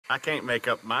I can't make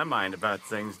up my mind about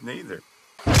things neither.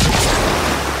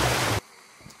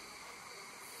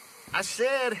 I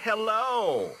said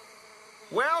hello.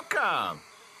 Welcome.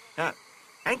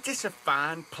 Ain't this a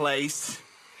fine place?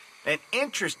 An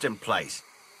interesting place.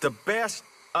 The best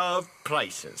of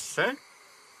places, huh?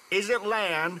 Is it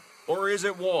land or is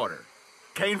it water?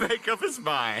 Can't make up his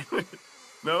mind.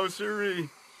 No, sirree.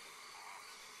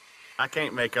 I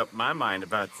can't make up my mind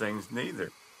about things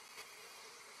neither.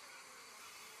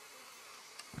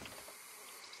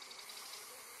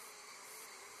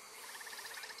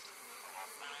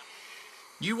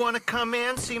 You want to come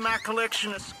in, see my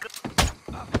collection of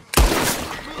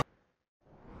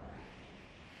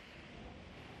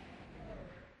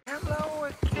Hello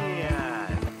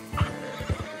again.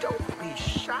 Don't be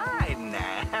shy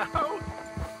now.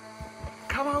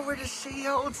 Come over to see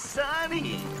old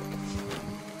Sonny.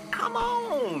 Come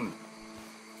on.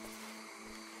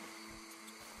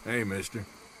 Hey, mister.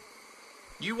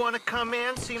 You want to come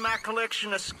in, see my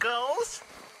collection of skulls?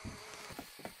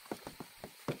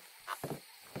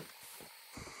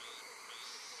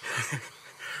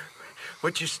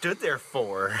 What you stood there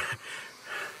for?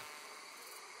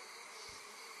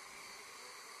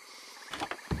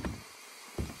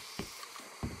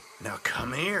 Now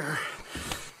come here.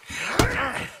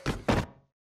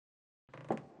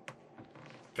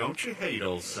 Don't you hate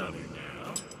old Sonny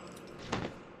now?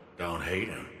 Don't hate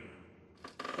him.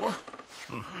 What?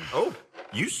 Oh,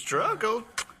 you struggled.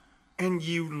 And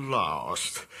you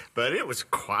lost. But it was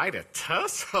quite a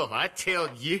tussle, I tell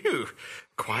you.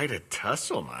 Quite a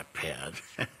tussle, my pet.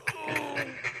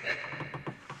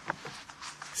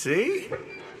 See?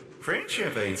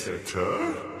 Friendship ain't so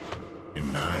tough.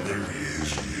 And neither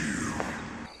is you.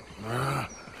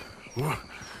 What?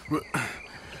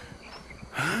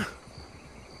 Huh?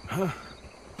 Huh?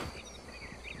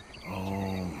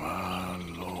 Oh, my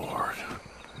Lord.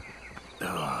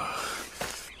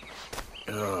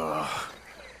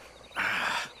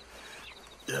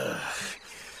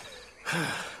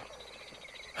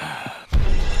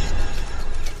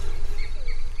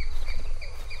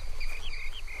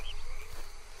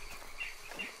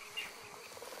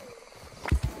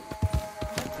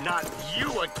 Not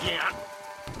you again.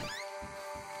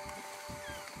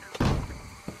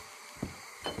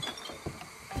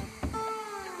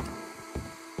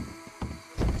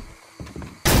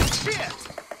 Shit!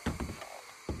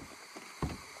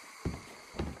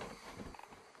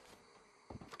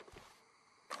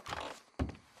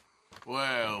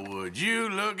 Well, would you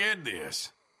look at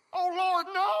this? Oh, Lord,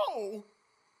 no!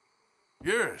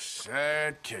 You're a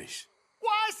sad case.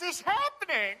 Why is this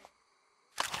happening?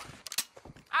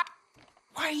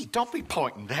 Wait, don't be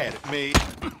pointing that at me.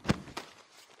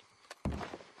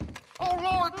 Oh,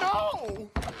 Lord, no!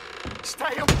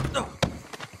 Stay up. No.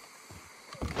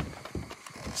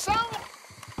 So...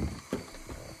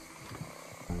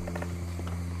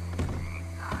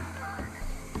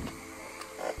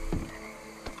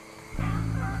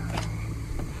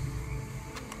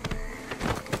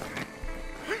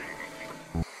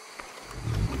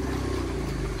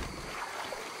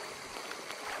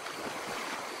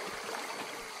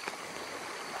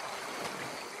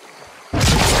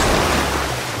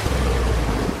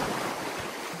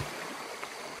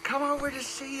 Come over to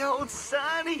see old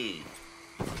Sonny.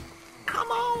 Come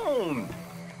on.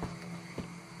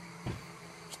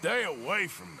 Stay away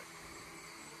from me.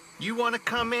 You want to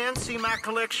come in, see my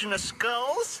collection of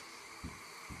skulls?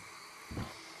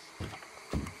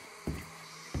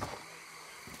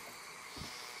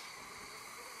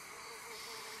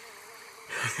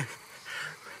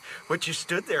 What you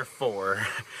stood there for?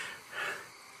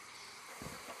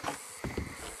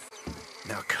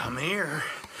 Now come here.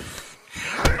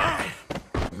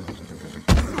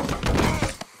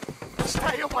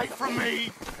 Stay away from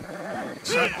me!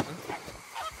 Stay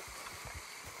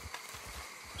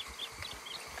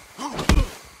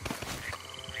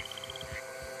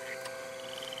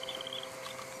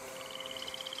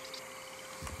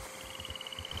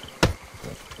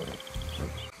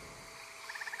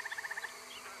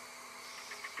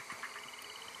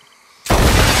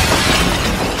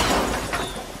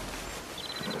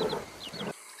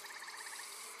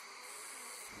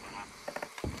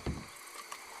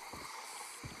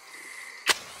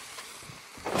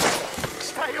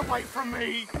away from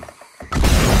me!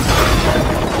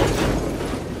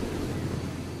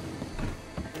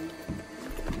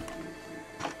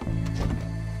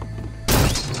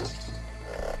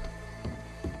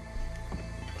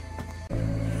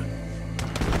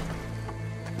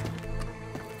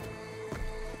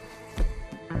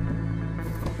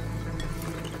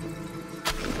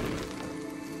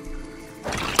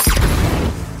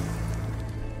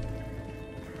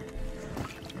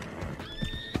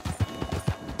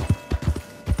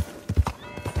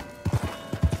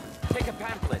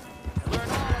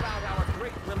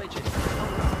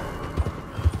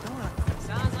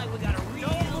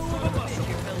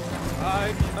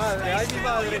 madre, ay mi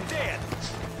madre. Dead.